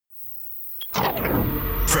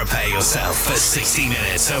Prepare yourself for 60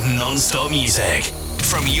 minutes of non-stop music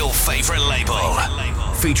from your favorite label,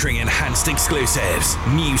 featuring enhanced exclusives,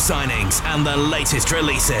 new signings, and the latest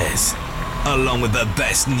releases, along with the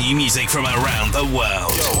best new music from around the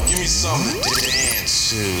world. Yo, give me something to dance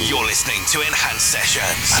to. You're listening to Enhanced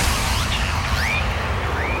Sessions.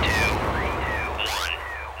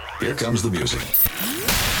 Here comes the music.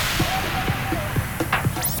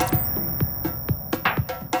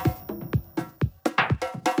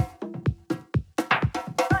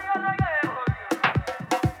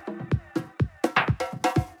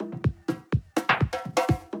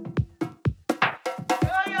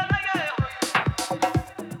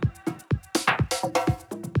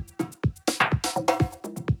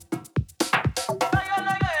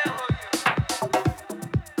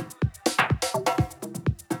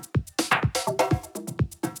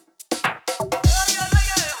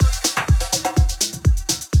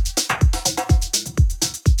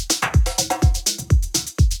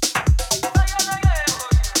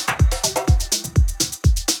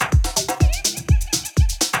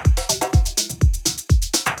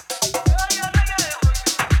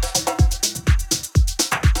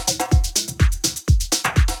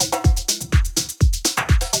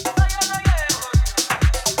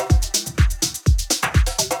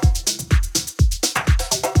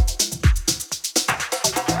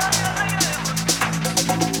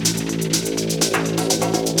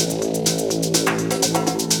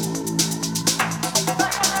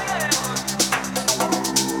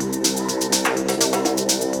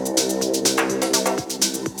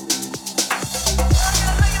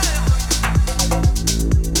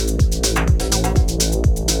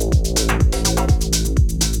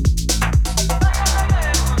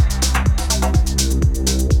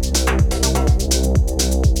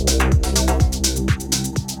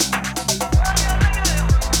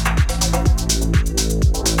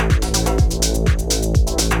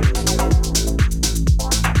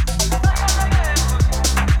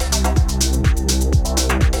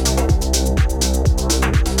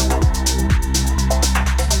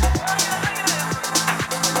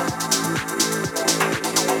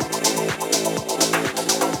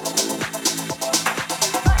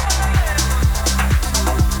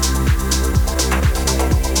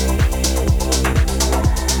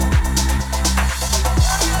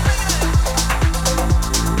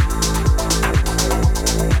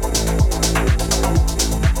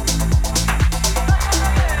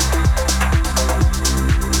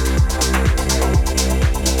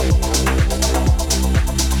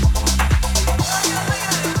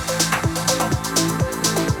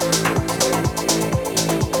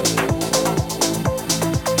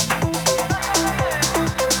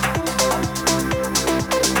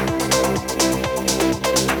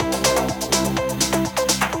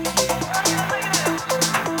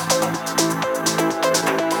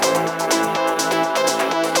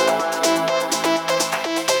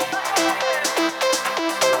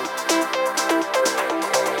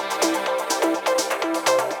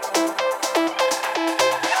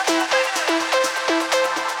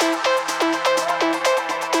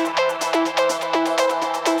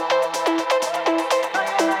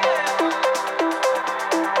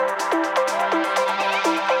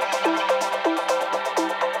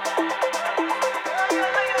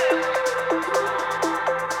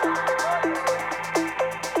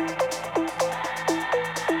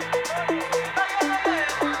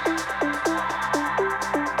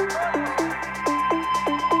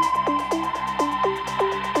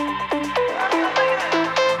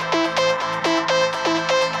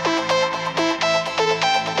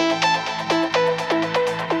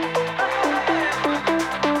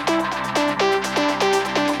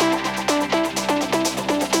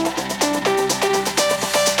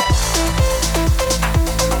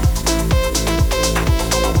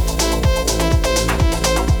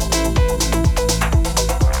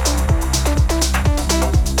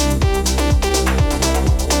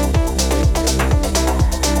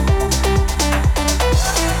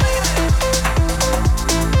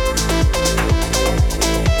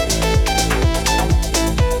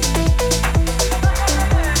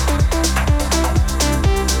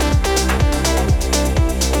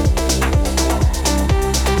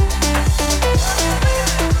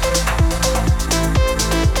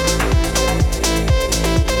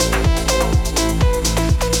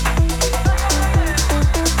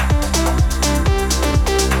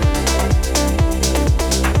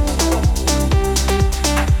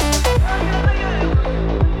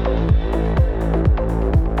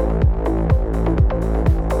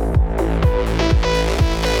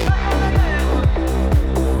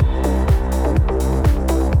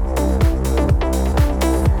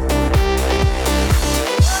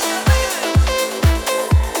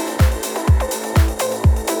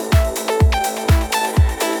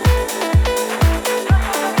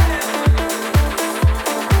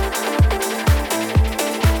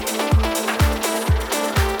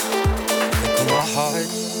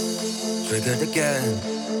 it again.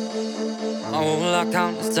 I won't lock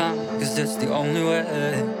down this time, cause it's the only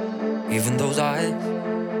way. Even those eyes,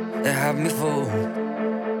 they have me fooled.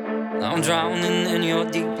 Now I'm drowning in your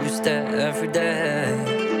deep blue stare every day.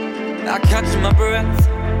 I catch my breath,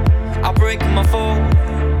 I break my fall.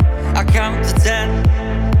 I count to 10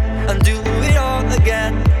 and do it all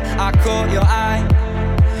again. I caught your eye,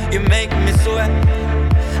 you make me sweat.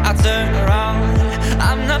 I turn around,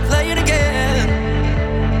 I'm not playing again.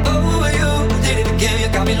 Oh, you did it again, you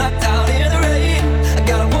got me locked out in the rain. I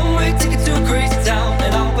got a one-way ticket to a crazy town,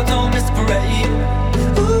 and I hope I don't miss the parade.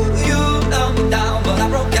 Ooh, you held me down, but I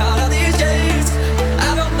broke out of these chains.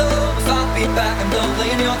 I don't know if I'll be back, I'm done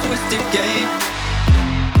playing your twisted game.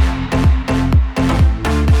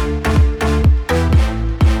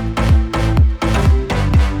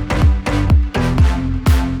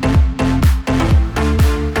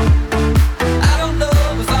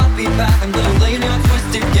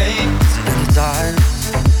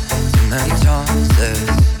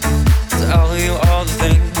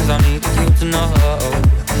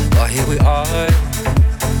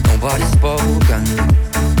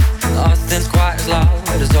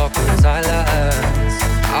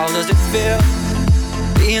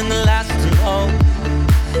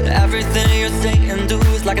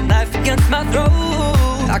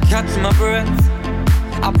 Catch my breath,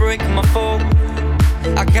 I break my fall.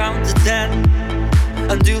 I count to 10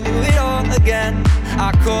 and do it all again.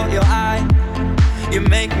 I caught your eye, you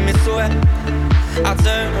make me sweat. I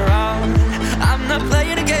turn around, I'm not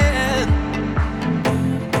playing again.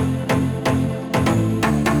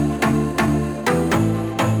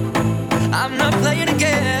 I'm not playing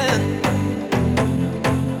again.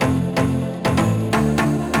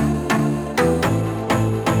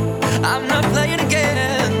 I'm not playing again.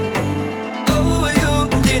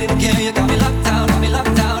 You got me locked out, got me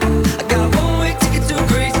locked out. I got a one-way ticket to a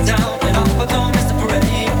crazy town, and I hope I don't miss the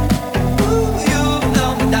parade. Ooh, you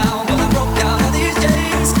held me down, but I broke out of these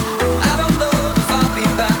chains. I don't know if I'll be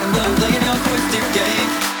back, I'm done playing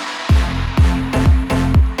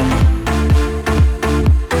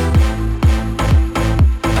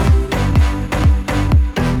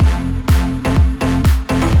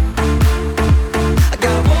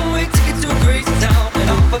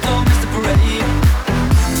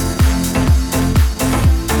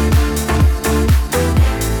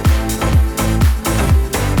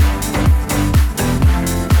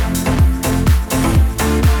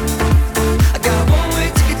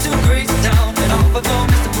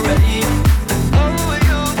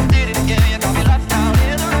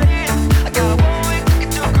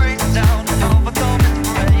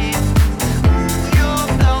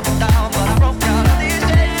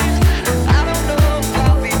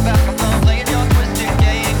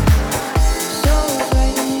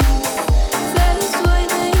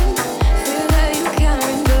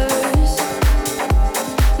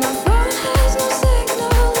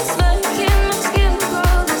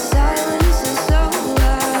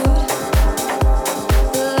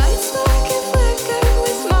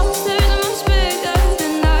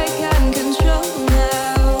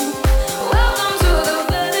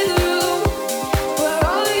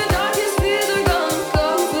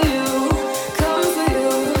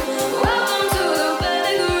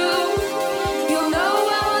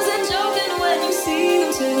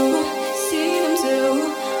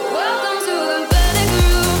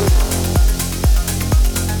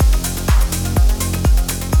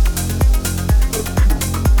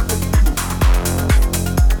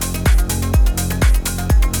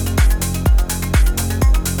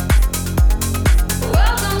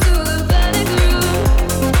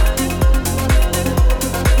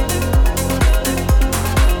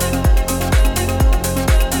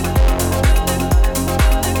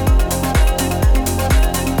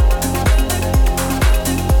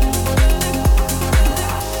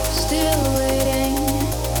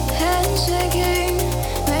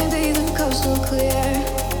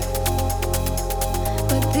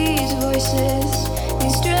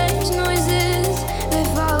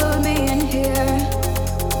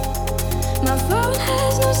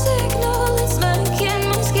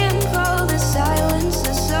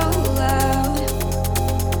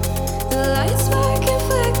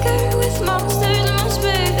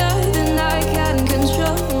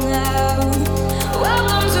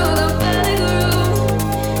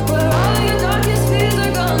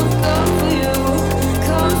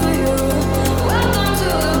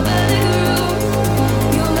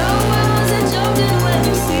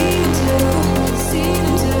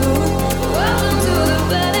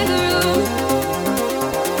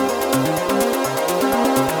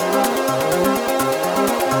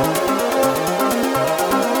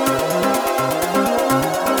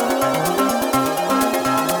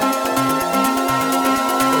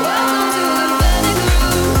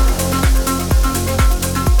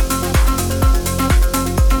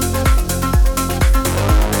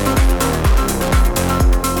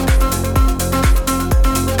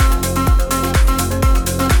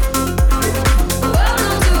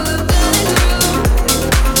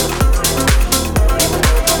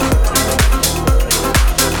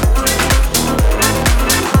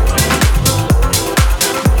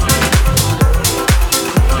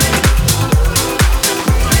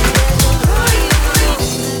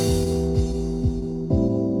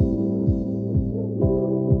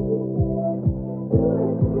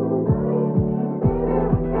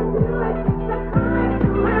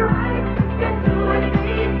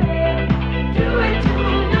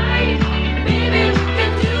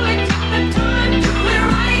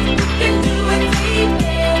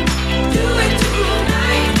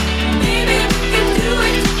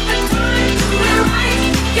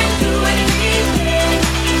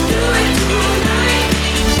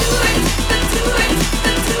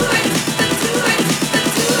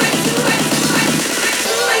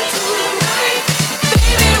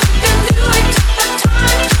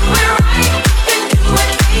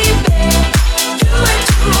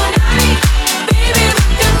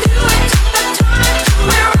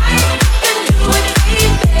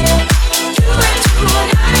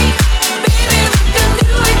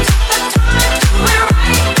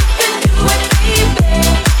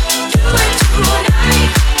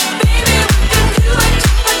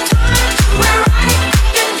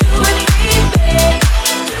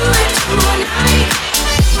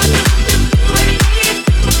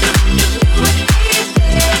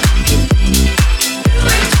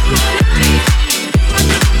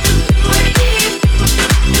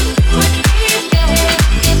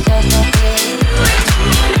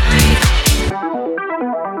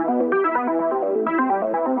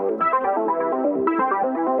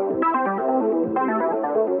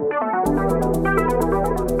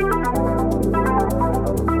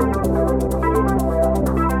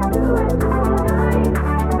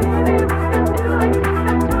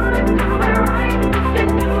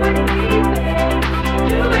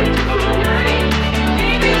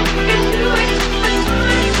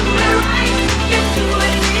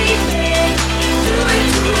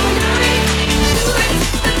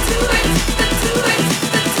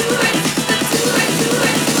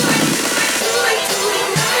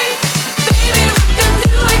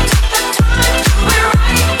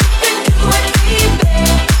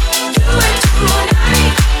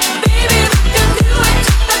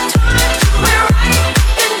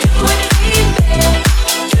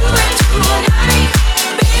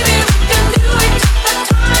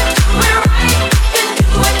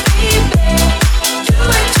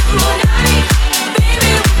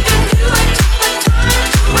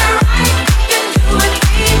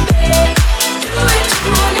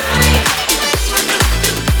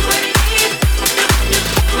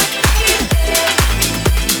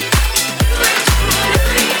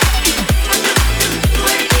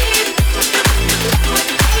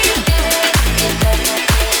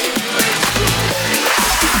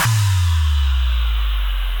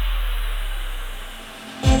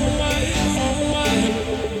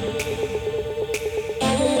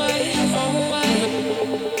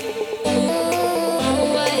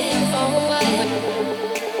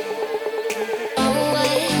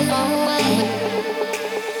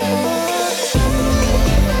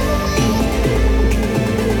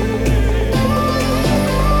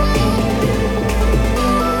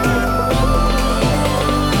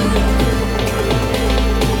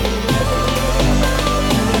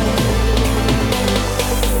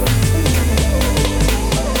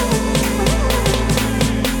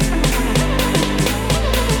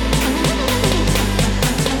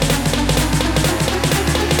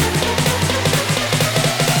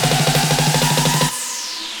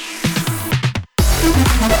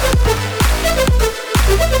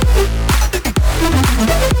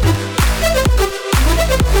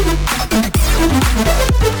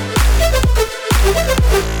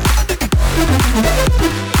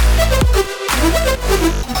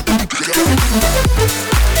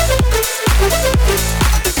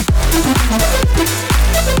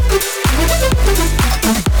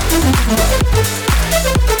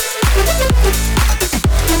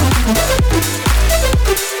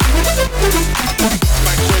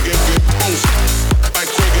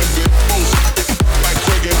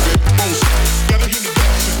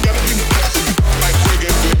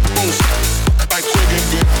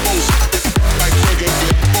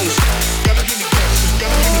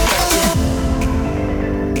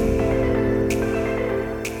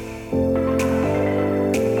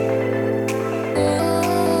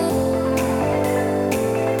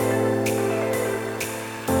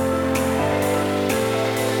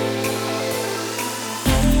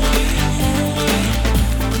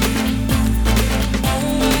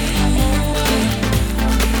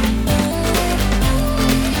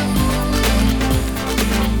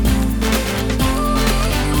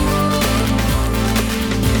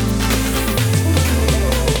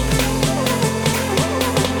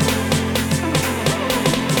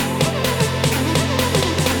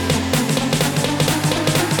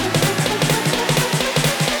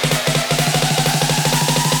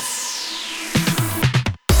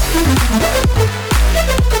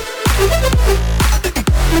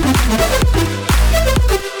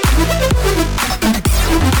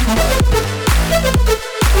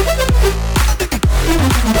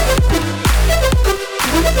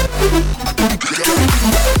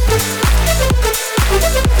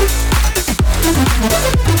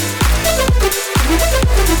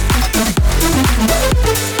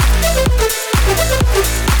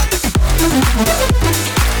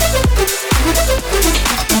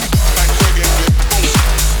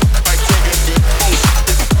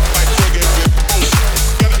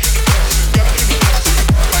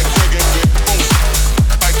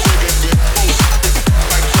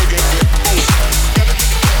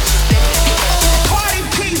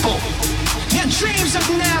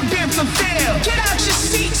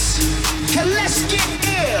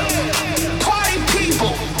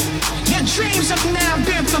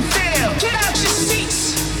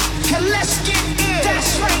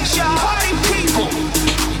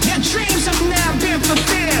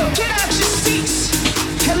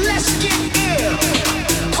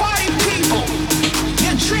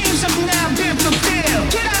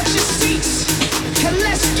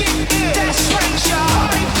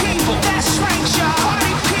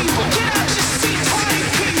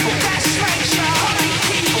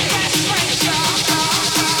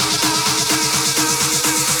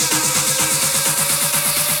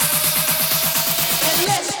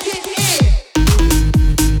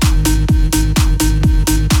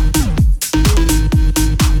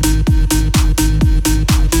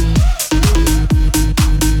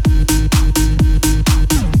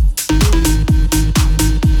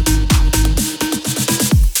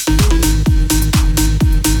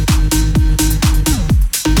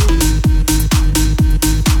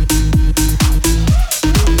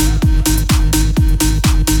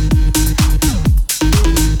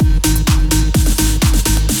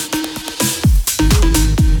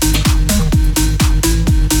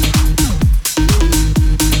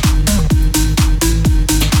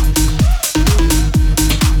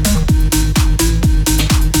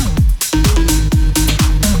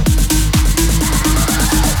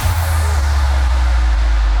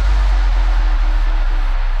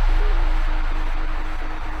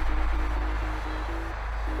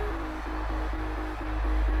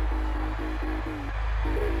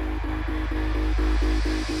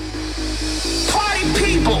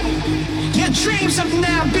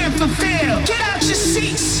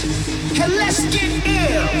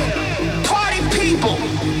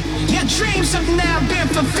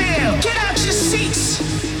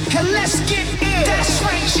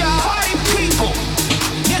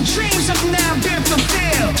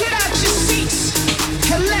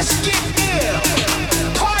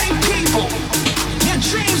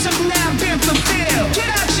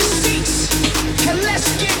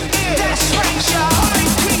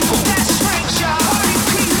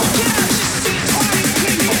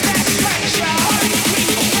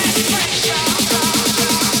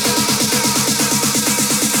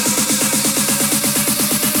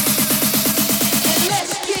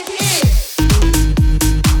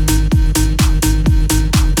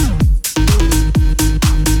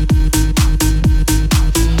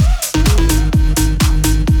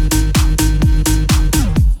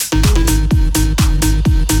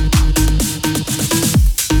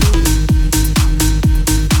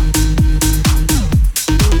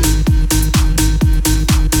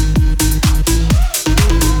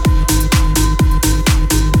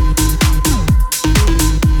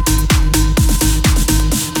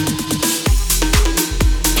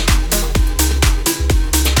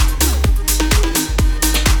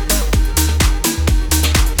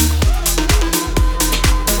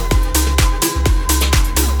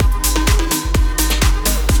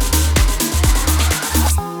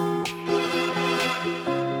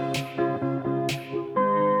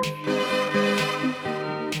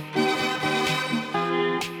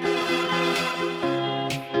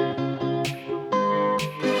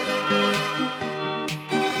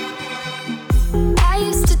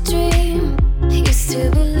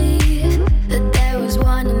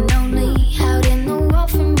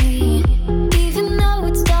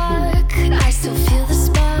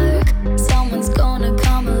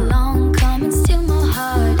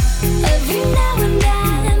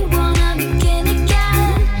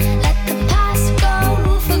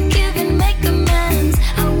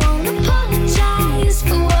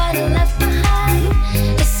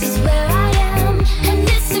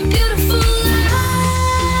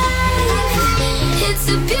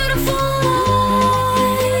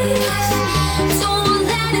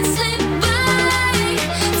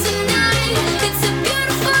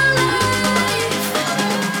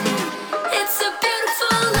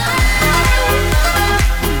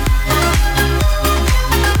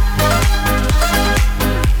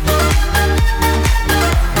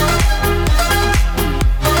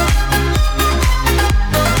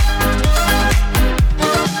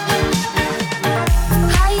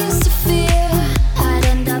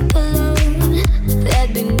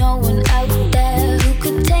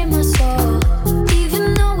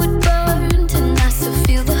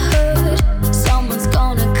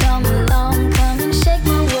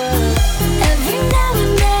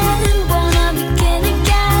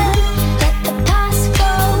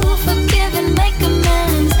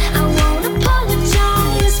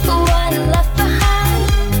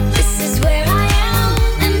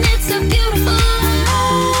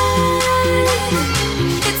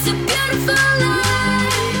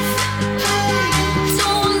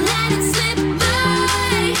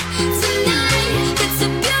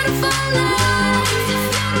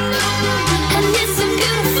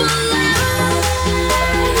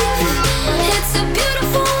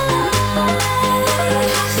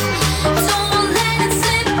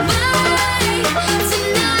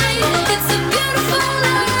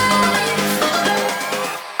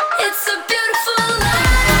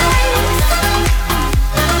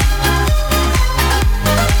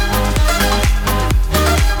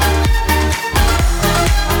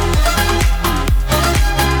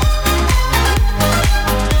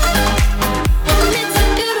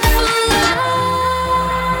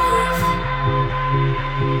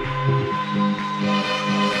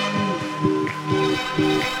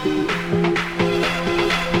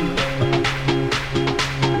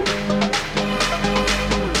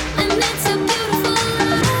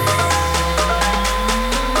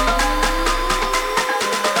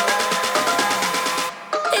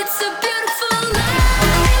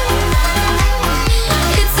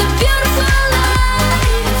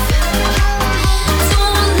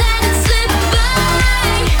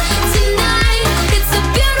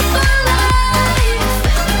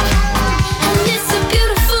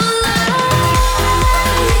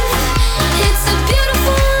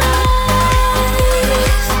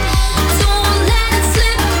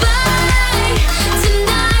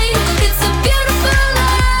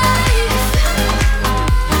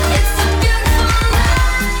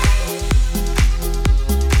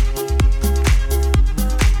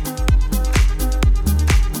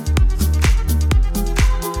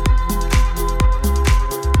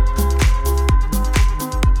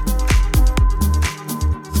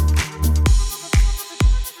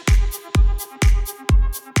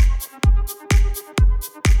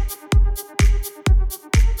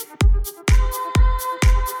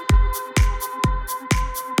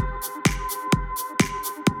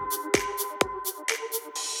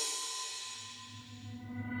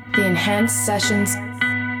The Enhanced Sessions.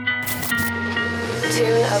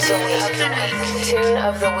 Tune of the week. Tune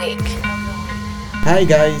of the week. Hi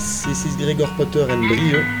guys, this is Gregor Potter and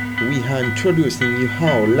Brio. We are introducing you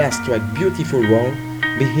our last track Beautiful World,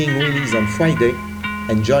 being released on Friday.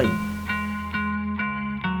 Enjoy!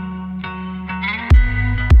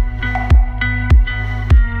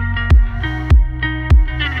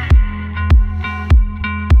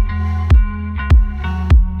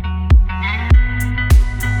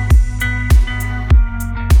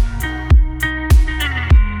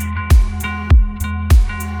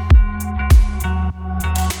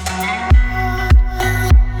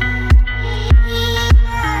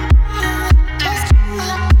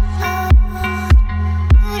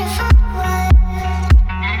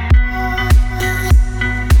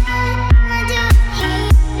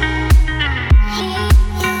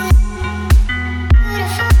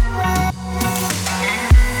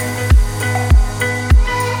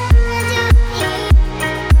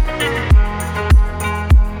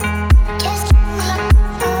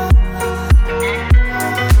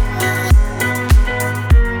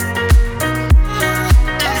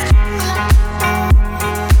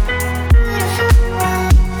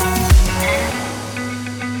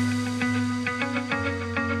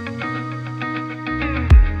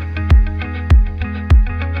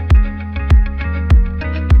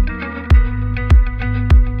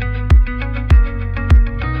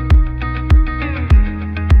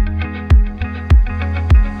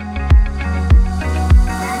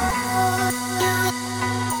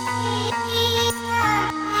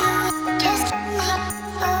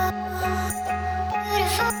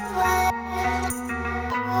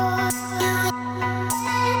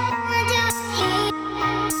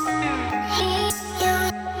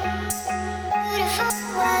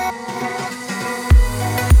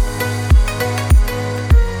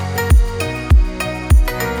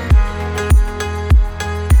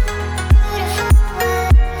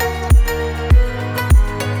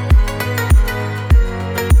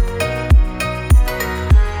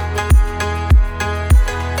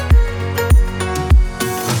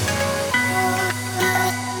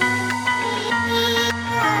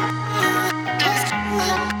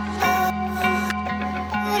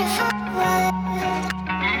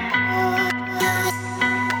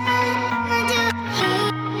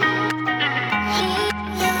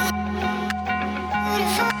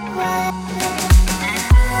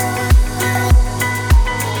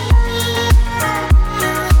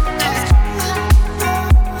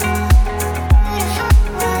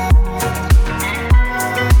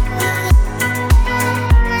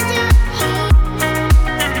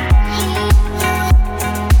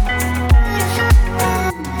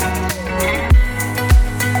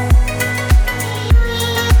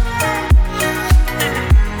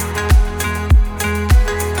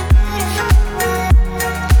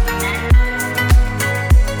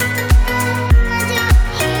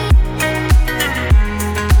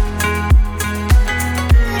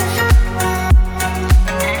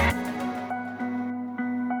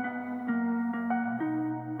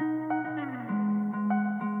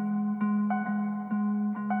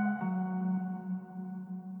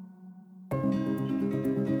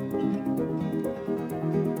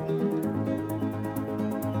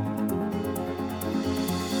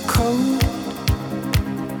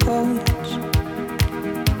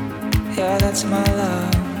 Yeah, that's my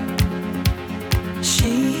love.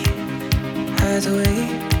 She has a way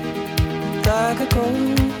like a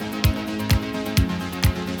cold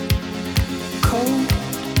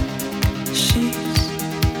sheets.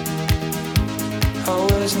 Oh,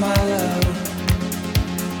 where's my love?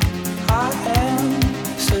 I am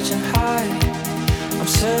searching high, I'm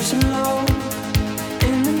searching low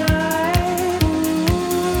in the night.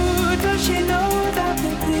 Ooh, does she know that we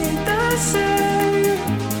bleed the same?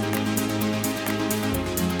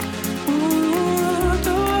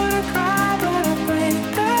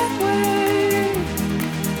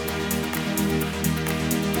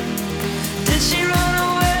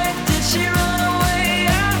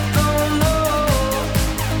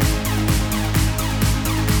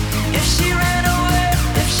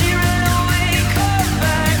 If she ran away, come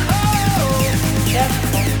back home.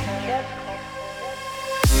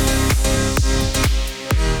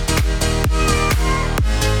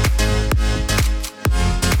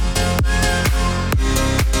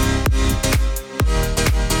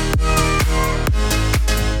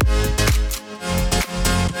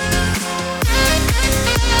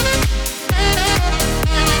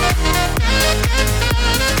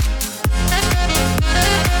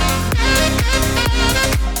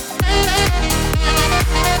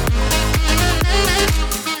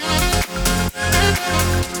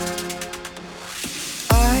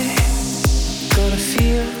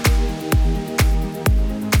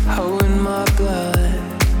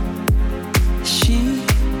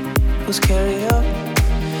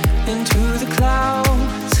 into the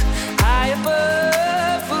clouds high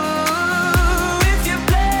above. Ooh, if you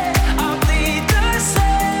play, I'll bleed the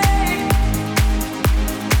same.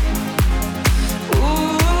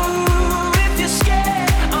 Ooh, if you're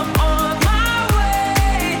scared, I'm on my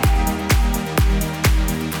way.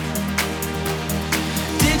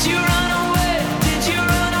 Did you run away? Did you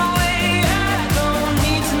run away? I don't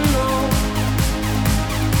need to know.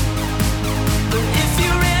 But if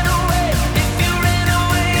you ran away,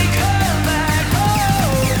 come back home.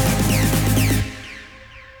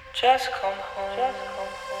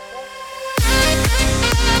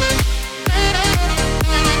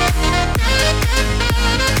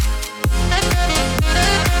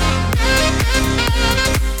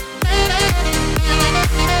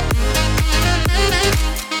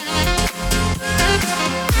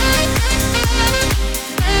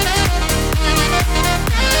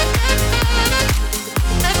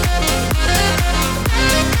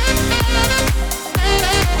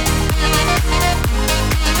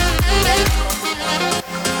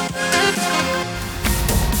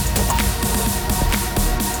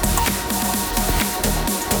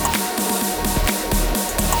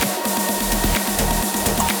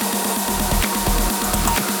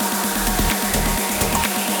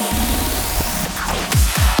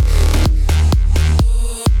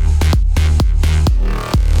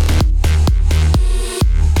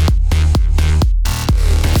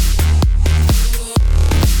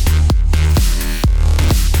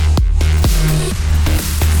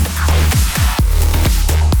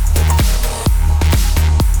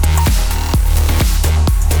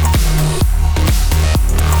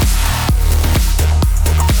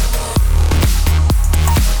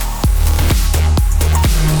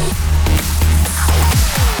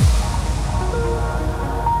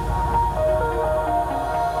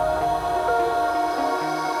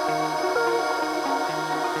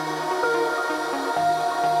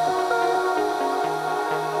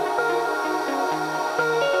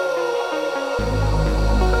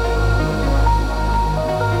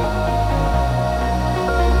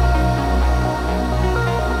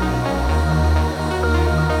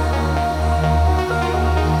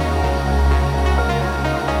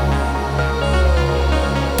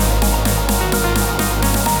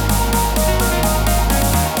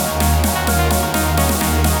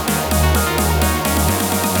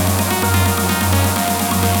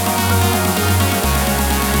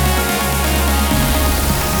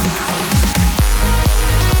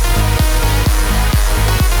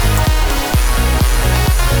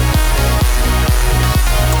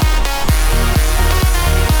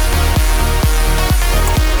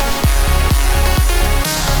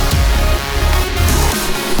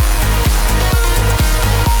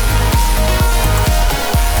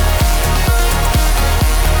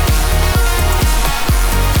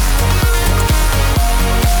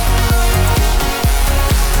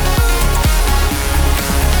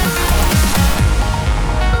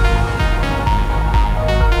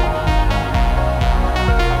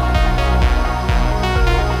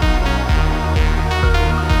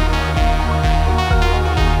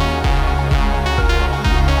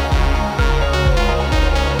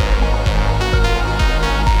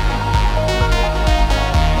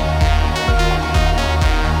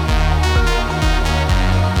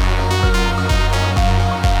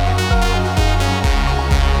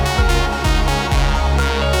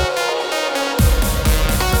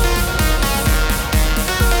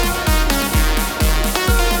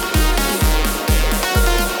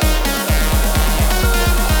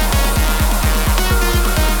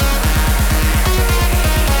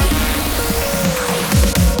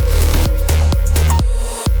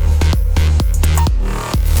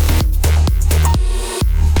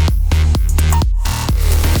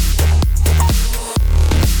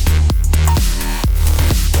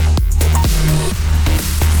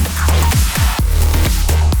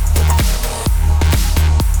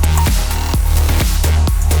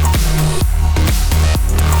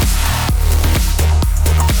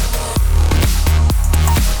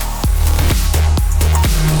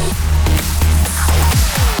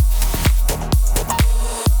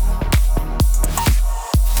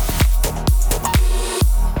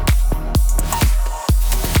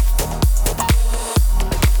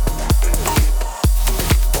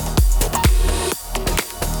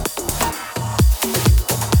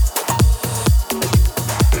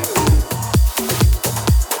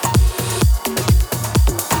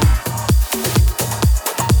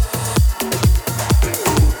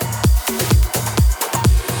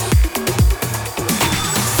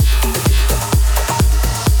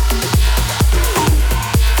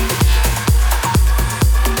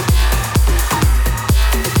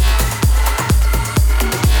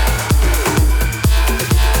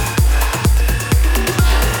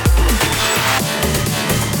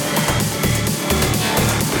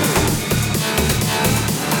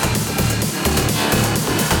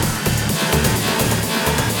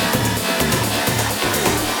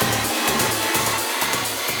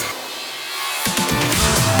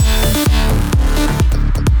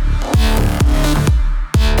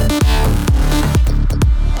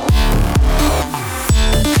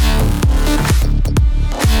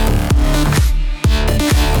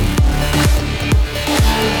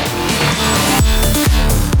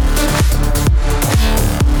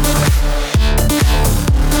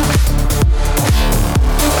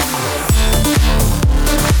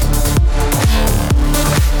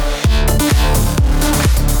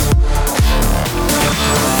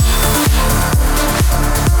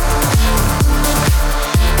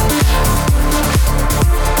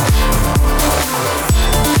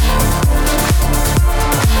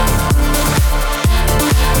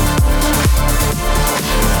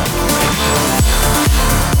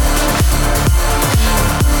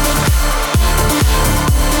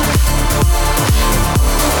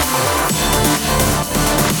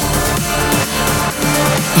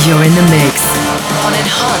 You're in the mix. On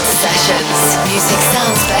Enhanced Sessions. Music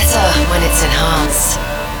sounds better when it's enhanced.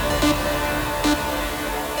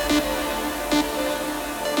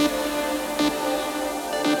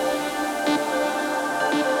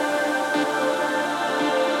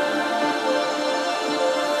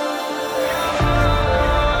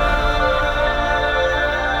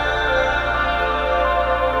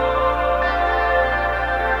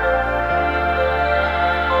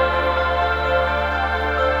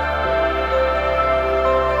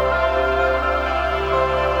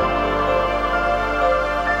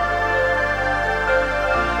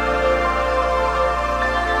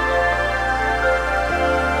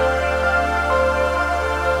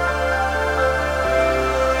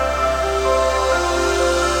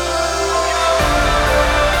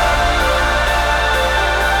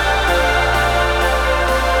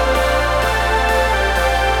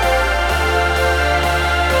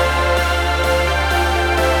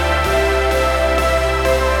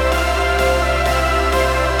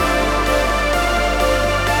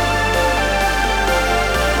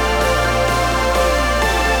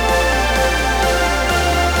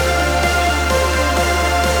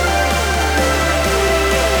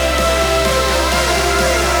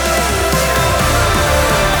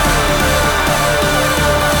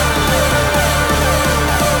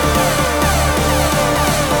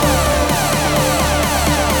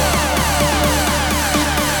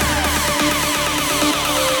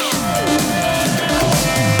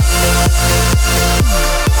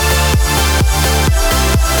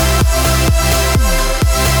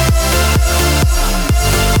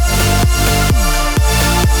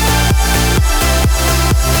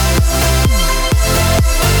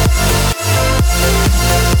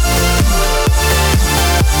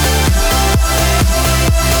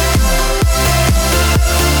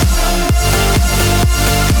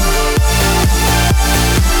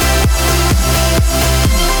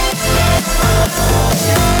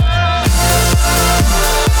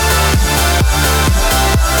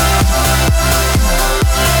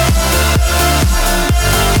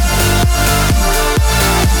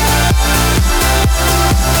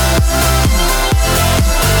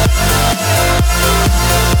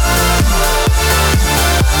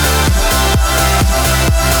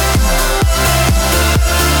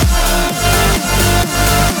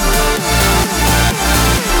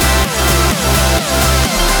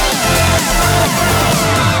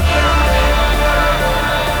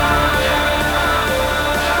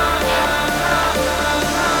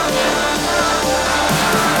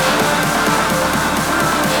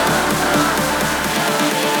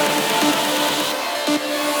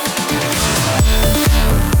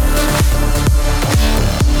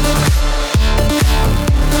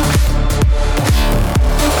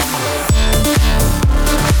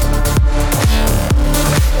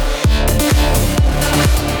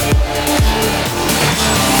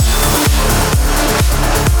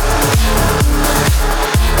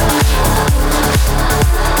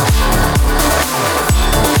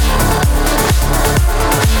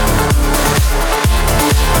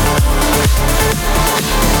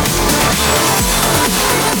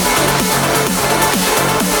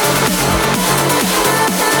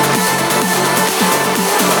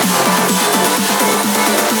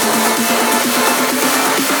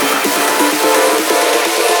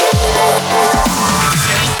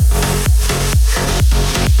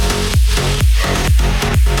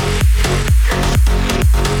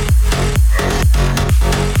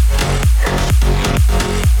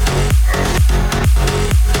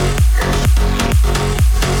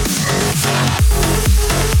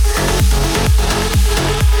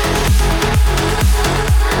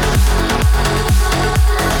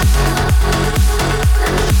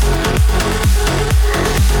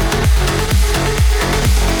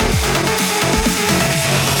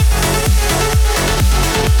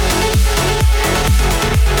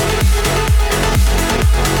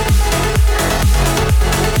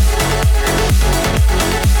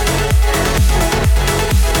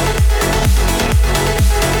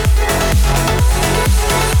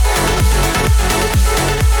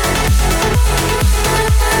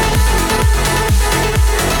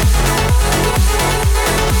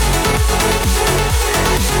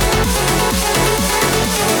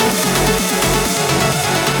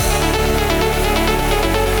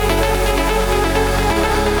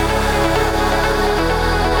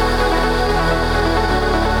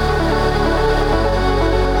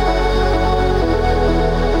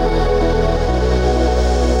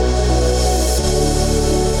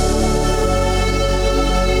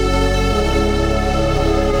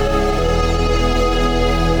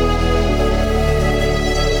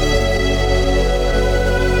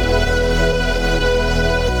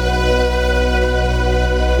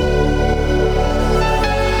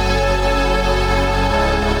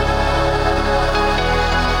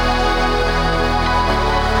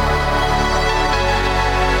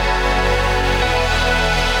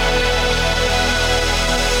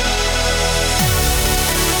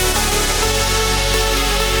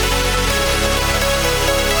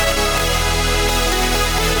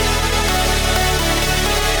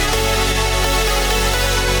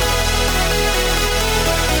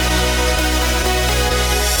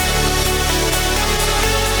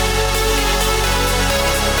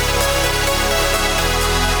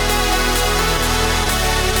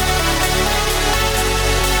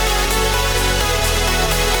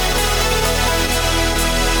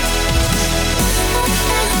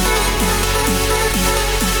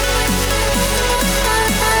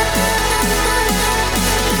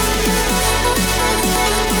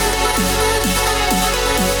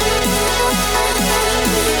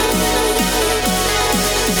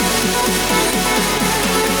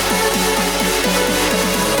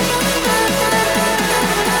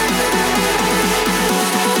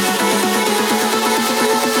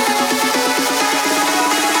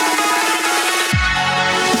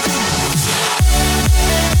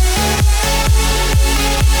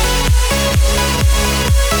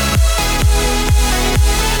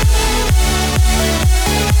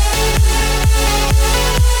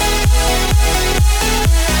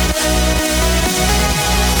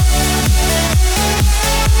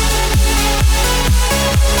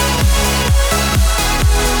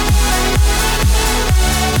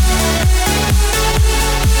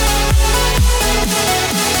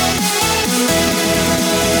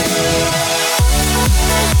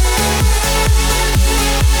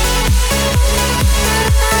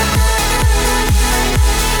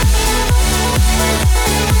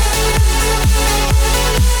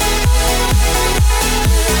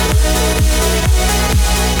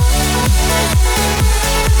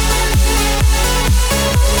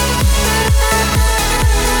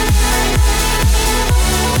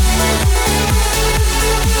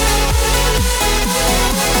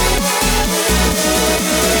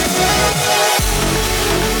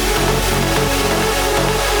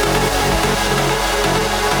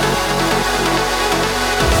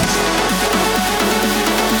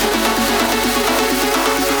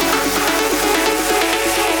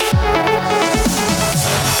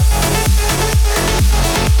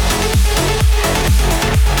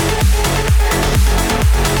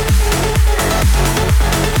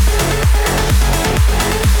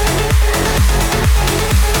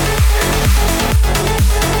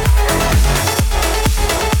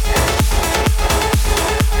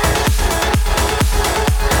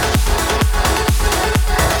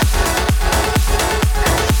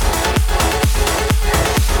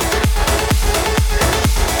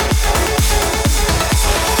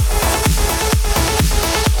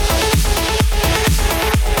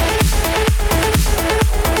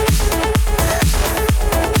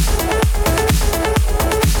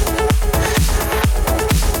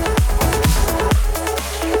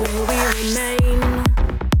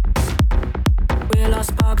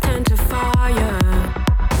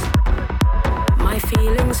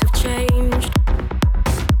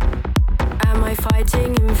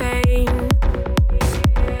 fighting in vain.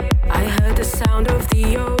 I heard the sound of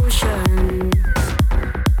the ocean.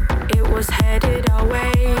 It was headed our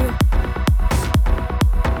way,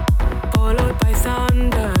 followed by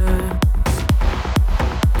thunder,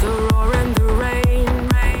 the roar and the rain.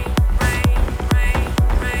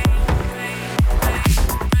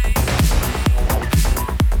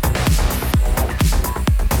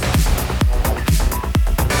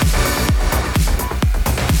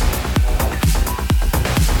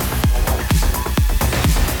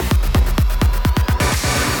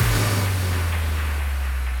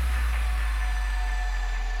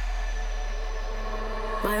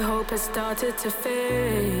 Has started to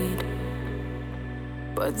fade,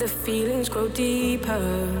 but the feelings grow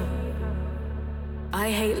deeper. I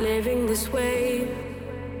hate living this way,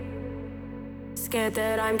 scared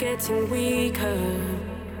that I'm getting weaker.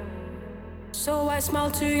 So I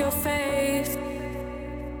smile to your face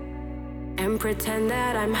and pretend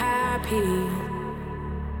that I'm happy,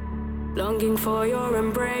 longing for your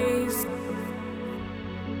embrace.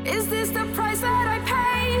 Is this the price that I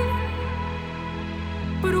pay?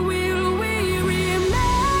 But will we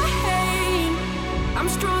remain? I'm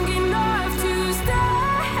strong enough to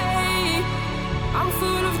stay. I'm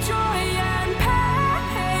full of joy and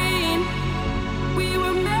pain. We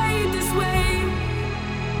were made this way.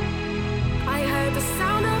 I heard the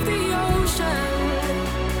sound of the ocean.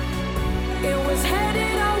 It was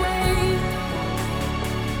headed our way,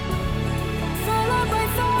 followed by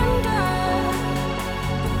thunder,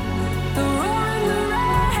 the roar and the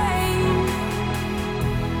rain.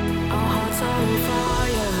 Our hearts are on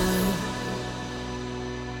fire,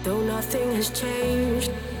 though nothing has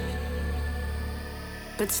changed,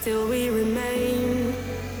 but still we remain.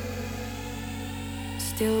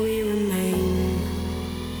 Still we remain.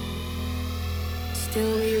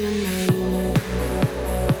 Still we remain.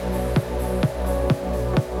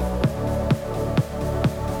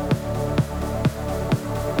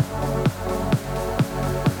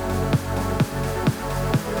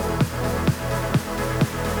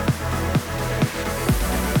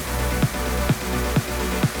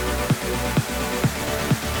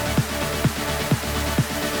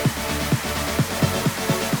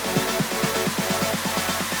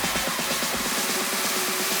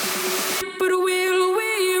 But will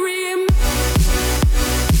we remain?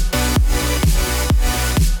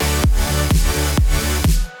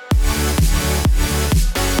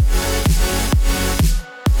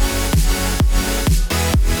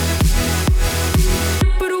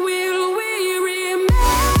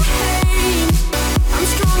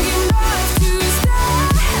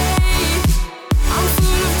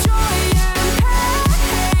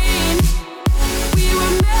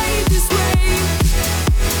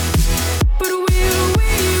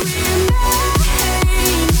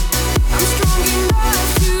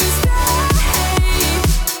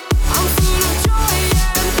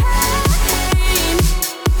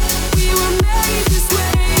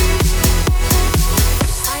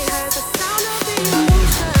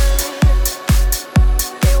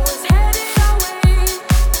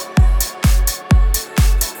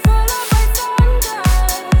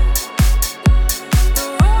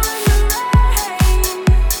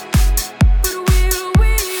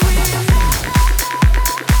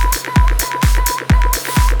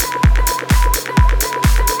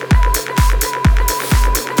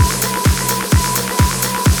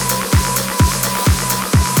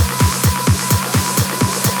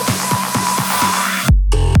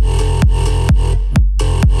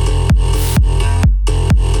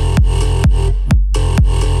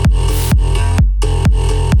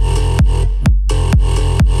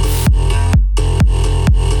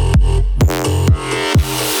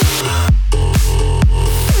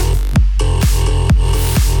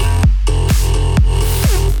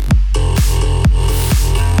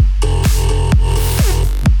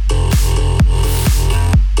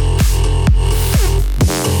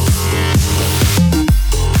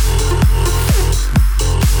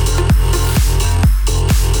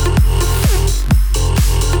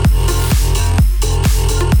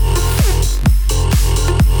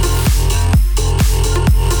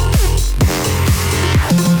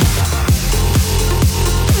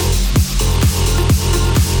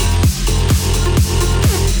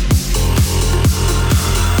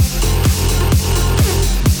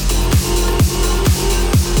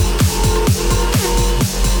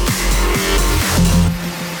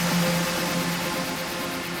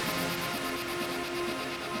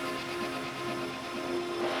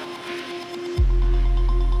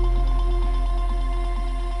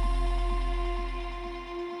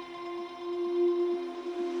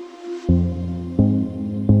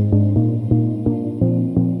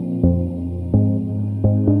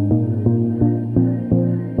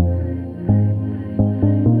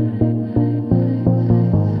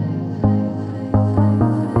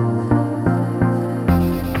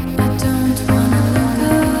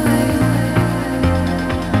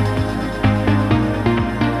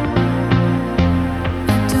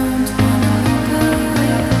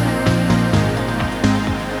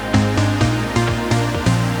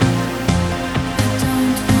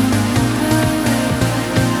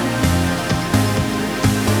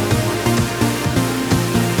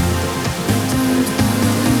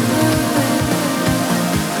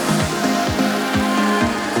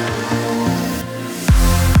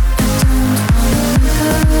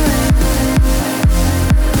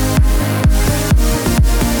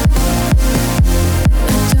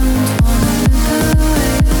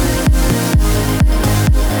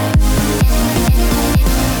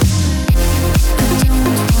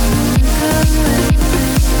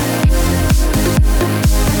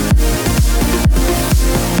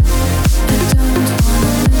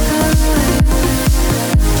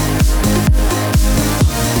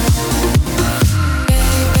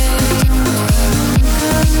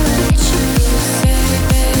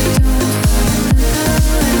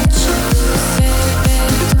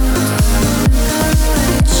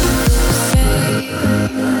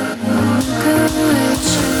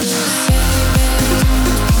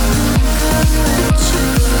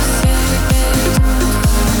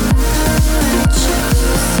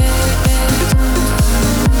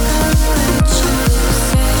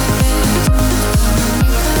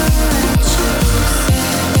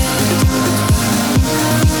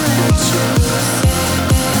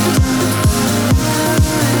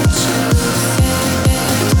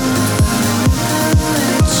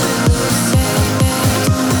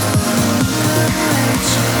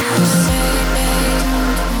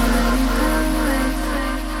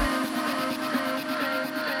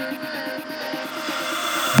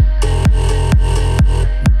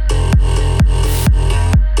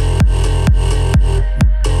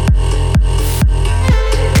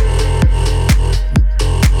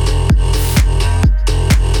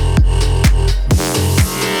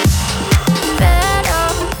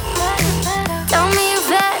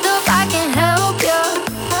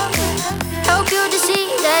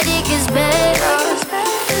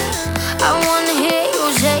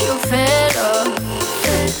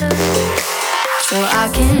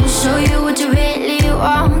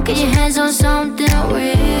 Get your hands on something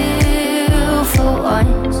real for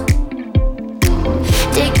once.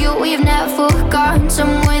 Take you we've never gone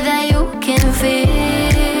somewhere that you can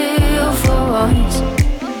feel for once.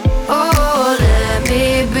 Oh, let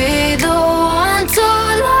me be the one to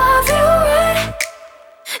love you right.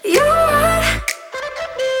 You right.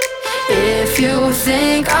 If you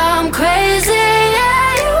think I'm crazy,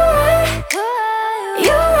 yeah, you right.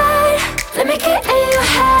 You right. Let me get in your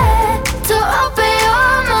head to open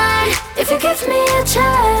your mind. If you give me a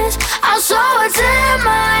chance, I'll show what's in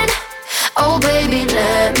mine. Oh baby,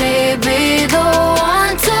 let me be the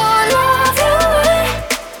one to love you right.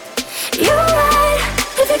 You right.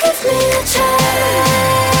 If you give me a chance.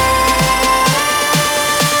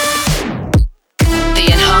 The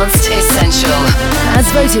Enhanced Essential. As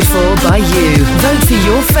voted for by you. Vote for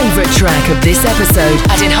your favourite track of this episode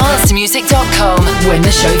At enhancedmusic.com. when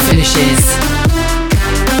the show finishes.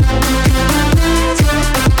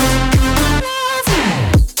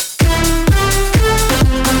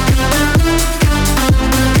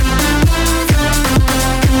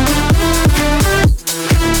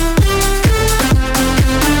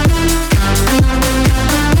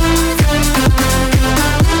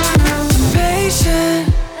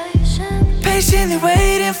 Patiently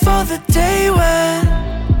waiting for the day when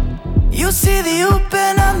you see that you've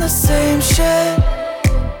been on the same shit.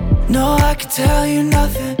 No, I can tell you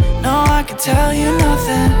nothing. No, I can tell you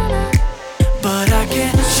nothing. But I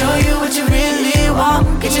can show you what you really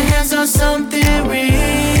want. Get your hands on something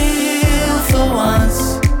real for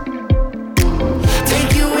once.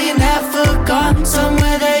 Take you where you never gone,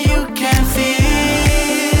 somewhere that you can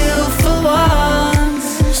feel for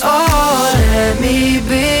once. Oh, let me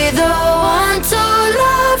be the one to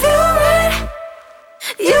love you right.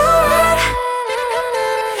 You right.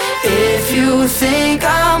 If you think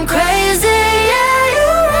I'm crazy, yeah, you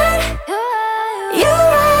right. You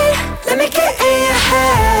right. Let me get in your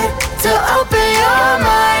head to open your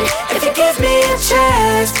mind. If you give me a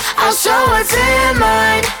chance, I'll show what's in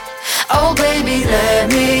mine. Oh baby, let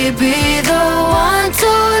me be the one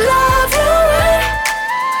to love you right.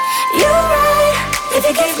 You right. If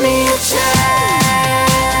you give me a chance.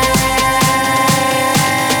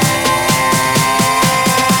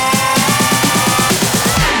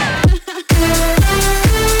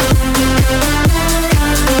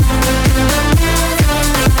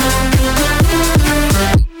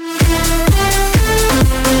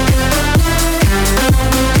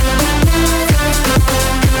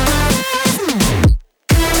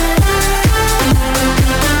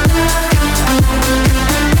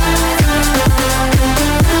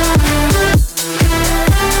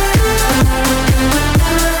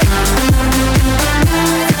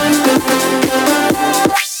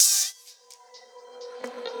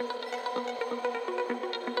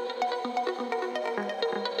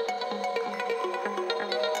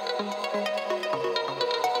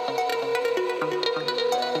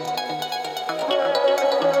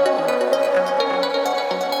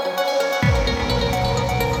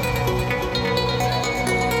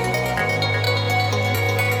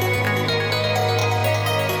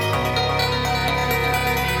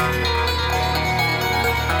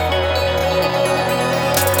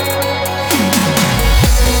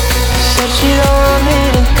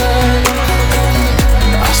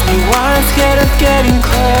 Getting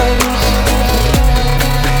close.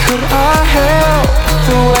 Could I help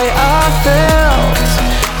the way I felt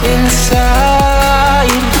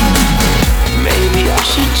inside? Maybe I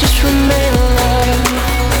should just remain alone.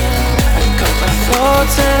 I got my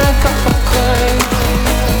thoughts and I got my clothes,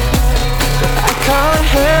 but I can't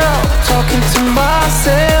help talking to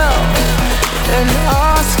myself and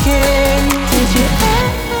asking, did you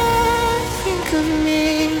ever think of me?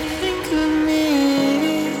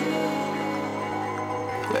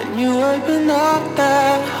 When you open up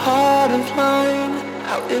that heart of mine,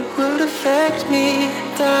 how it would affect me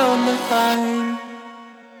down the line.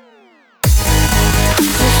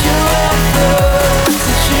 Did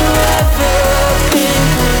you ever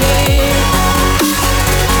think of me?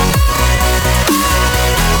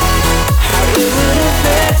 How it would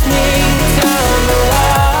affect me down the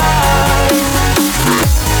line.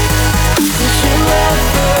 Did you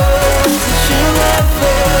ever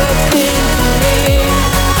think of me?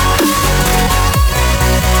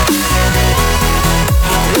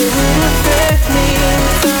 It would affect me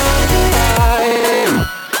down the line.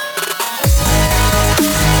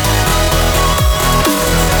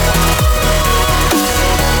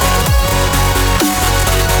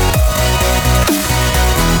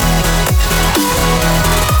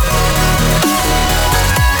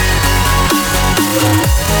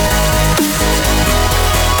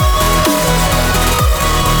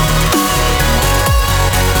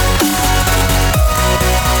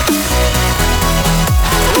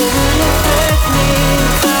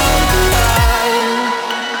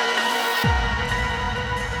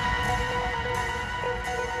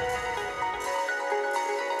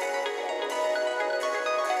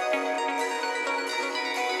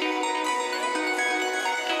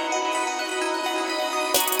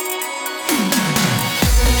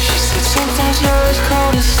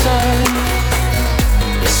 sun.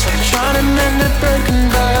 Yes, I'm trying to mend a broken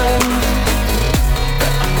bone,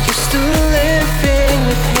 but I'm used to living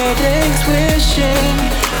with headaches, wishing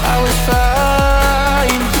I was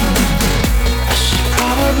fine. I should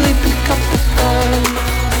probably pick up the phone,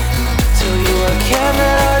 tell you I care,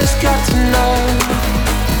 but I just got to know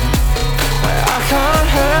why I can't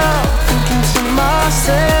help thinking to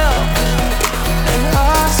myself and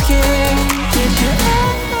asking, did you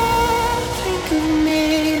ever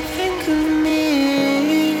think of me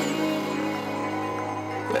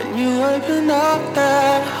when you open up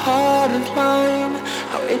that heart of mine,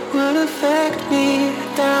 how it would affect me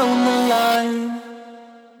down the line?